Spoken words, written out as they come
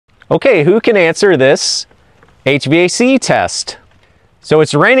Okay, who can answer this HVAC test? So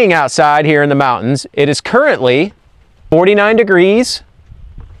it's raining outside here in the mountains. It is currently 49 degrees,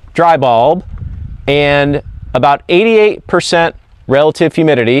 dry bulb, and about 88% relative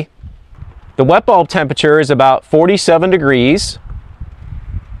humidity. The wet bulb temperature is about 47 degrees,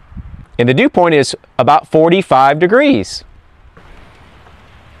 and the dew point is about 45 degrees.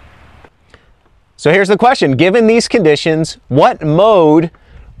 So here's the question. Given these conditions, what mode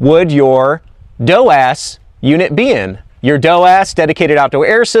would your DOAS unit be in? Your DOAS, dedicated outdoor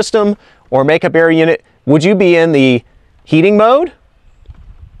air system, or makeup air unit, would you be in the heating mode,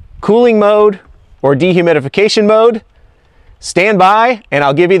 cooling mode, or dehumidification mode? Stand by and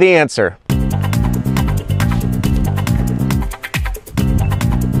I'll give you the answer.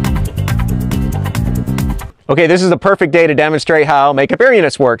 Okay, this is the perfect day to demonstrate how makeup air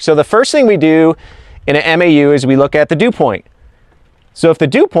units work. So the first thing we do in an MAU is we look at the dew point. So if the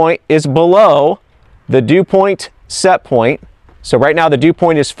dew point is below the dew point set point, so right now the dew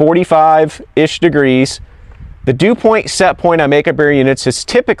point is 45-ish degrees, the dew point set point on makeup air units is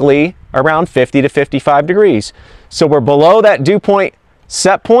typically around 50 to 55 degrees. So we're below that dew point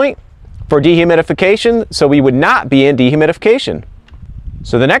set point for dehumidification, so we would not be in dehumidification.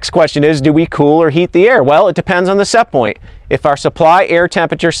 So the next question is, do we cool or heat the air? Well, it depends on the set point. If our supply air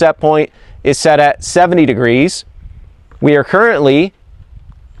temperature set point is set at 70 degrees, we are currently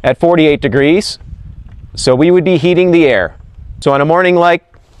at 48 degrees, so we would be heating the air. So on a morning like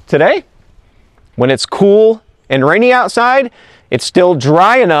today, when it's cool and rainy outside, it's still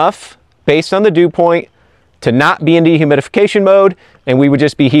dry enough based on the dew point to not be in dehumidification mode, and we would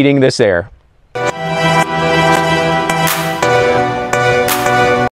just be heating this air.